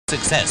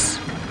success.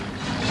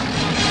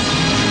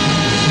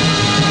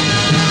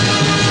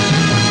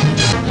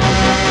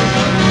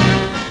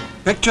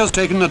 Pictures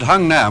taken at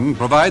Hungnam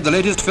provide the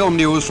latest film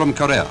news from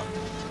Korea.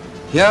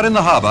 Here in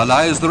the harbour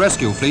lies the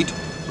rescue fleet,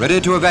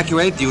 ready to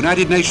evacuate the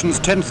United Nations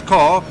 10th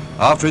Corps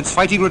after its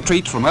fighting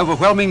retreat from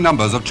overwhelming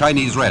numbers of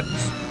Chinese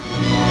Reds.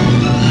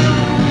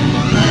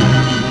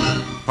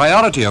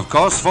 Priority, of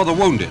course, for the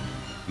wounded,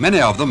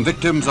 many of them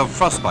victims of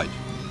frostbite.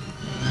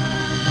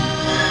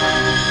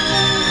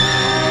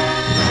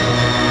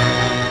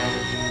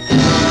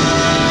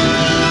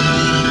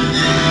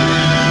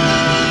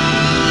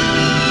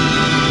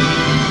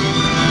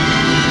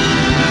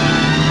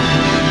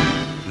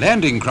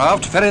 Landing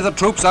craft ferry the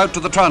troops out to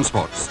the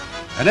transports,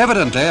 and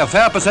evidently a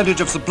fair percentage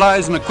of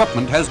supplies and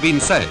equipment has been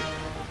saved.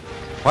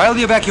 While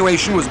the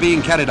evacuation was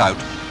being carried out,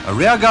 a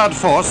rearguard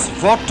force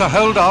fought to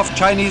hold off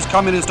Chinese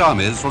communist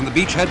armies from the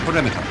beachhead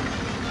perimeter.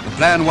 The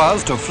plan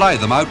was to fly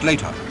them out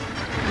later.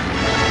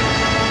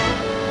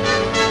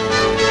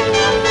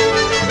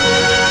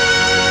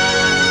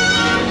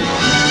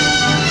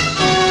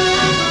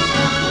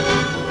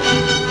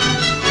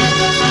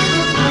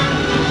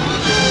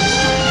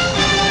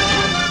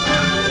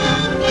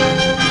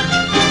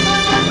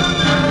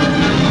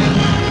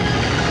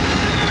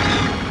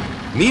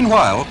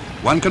 Meanwhile,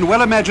 one can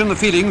well imagine the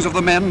feelings of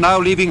the men now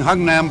leaving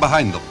Hungnam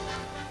behind them.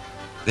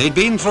 They'd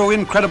been through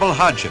incredible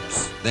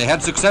hardships. They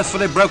had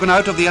successfully broken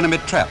out of the enemy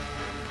trap.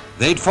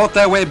 They'd fought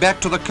their way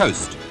back to the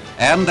coast,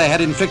 and they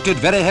had inflicted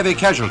very heavy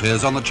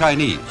casualties on the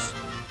Chinese.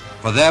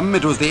 For them,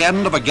 it was the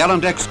end of a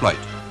gallant exploit,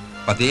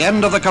 but the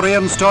end of the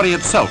Korean story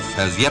itself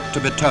has yet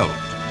to be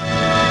told.